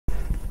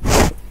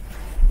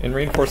In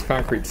reinforced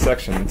concrete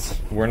sections,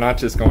 we're not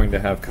just going to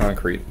have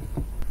concrete,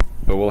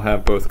 but we'll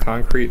have both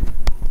concrete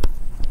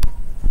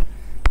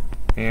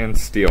and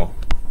steel.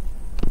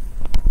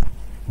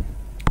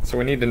 So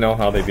we need to know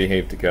how they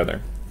behave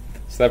together.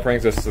 So that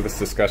brings us to this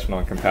discussion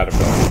on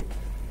compatibility.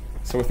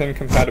 So within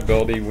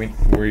compatibility,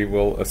 we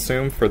will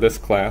assume for this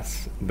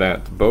class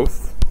that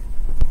both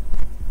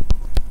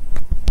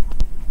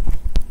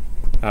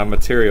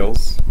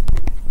materials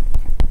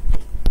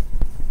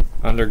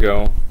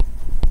undergo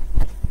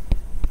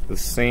the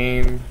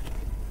same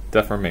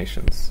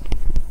deformations.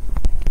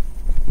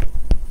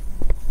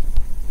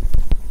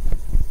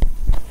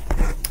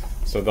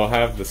 So they'll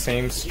have the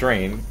same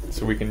strain,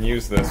 so we can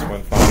use this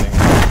when finding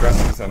our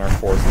stresses and our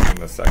forces in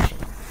this section.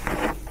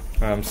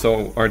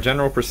 So our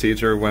general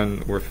procedure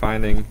when we're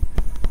finding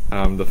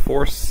the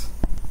force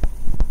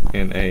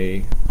in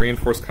a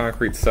reinforced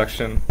concrete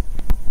section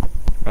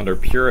under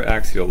pure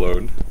axial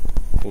load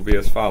will be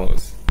as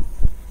follows.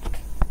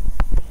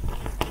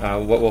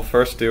 What we'll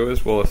first do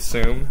is we'll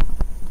assume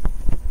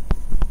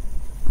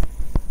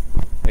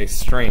a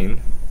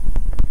strain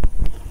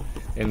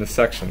in the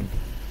section,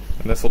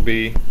 and this will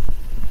be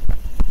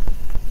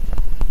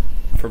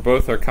for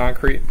both our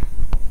concrete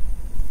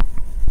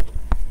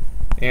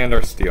and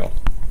our steel.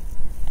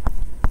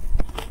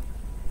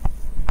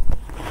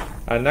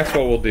 Next,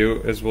 what we'll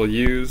do is we'll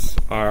use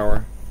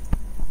our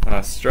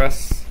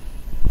stress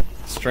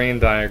strain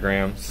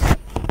diagrams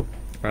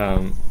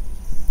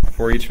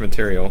for each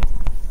material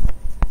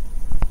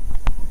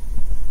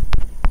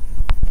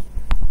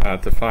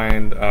to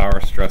find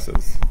our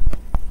stresses.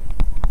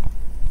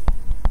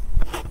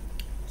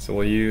 So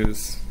we'll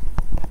use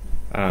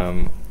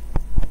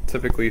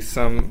typically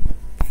some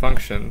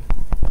function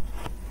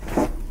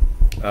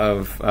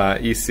of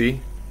EC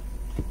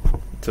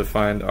to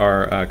find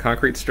our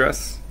concrete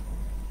stress,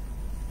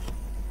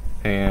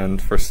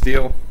 and for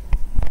steel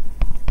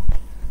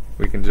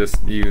we can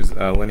just use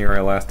a linear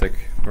elastic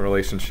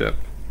relationship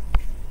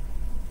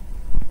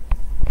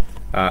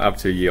up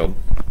to yield.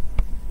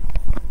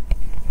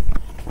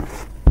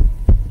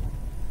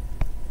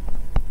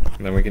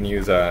 And then we can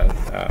use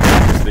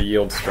just the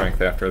yield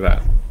strength after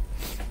that.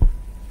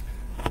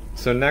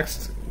 So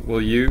next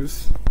we'll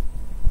use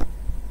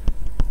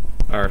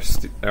our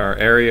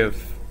area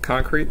of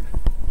concrete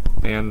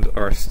and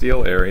our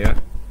steel area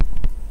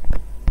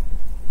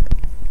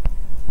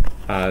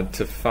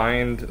to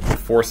find the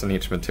force in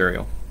each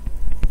material.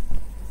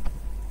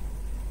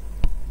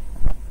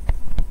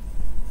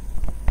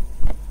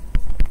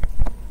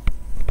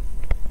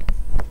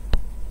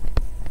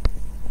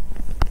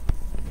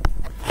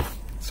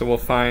 So we'll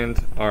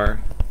find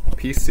our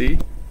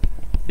PC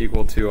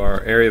equal to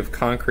our area of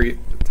concrete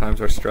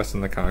times our stress in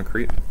the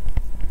concrete,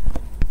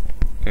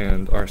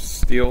 and our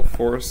steel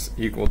force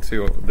equal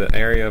to the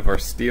area of our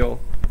steel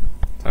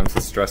times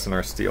the stress in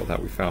our steel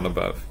that we found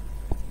above.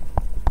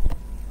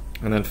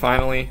 And then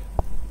finally,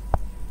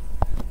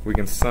 we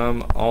can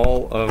sum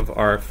all of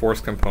our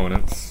force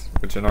components,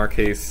 which in our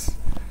case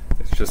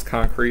is just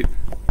concrete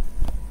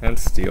and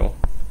steel,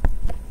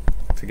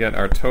 to get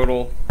our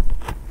total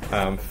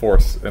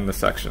force in the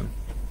section.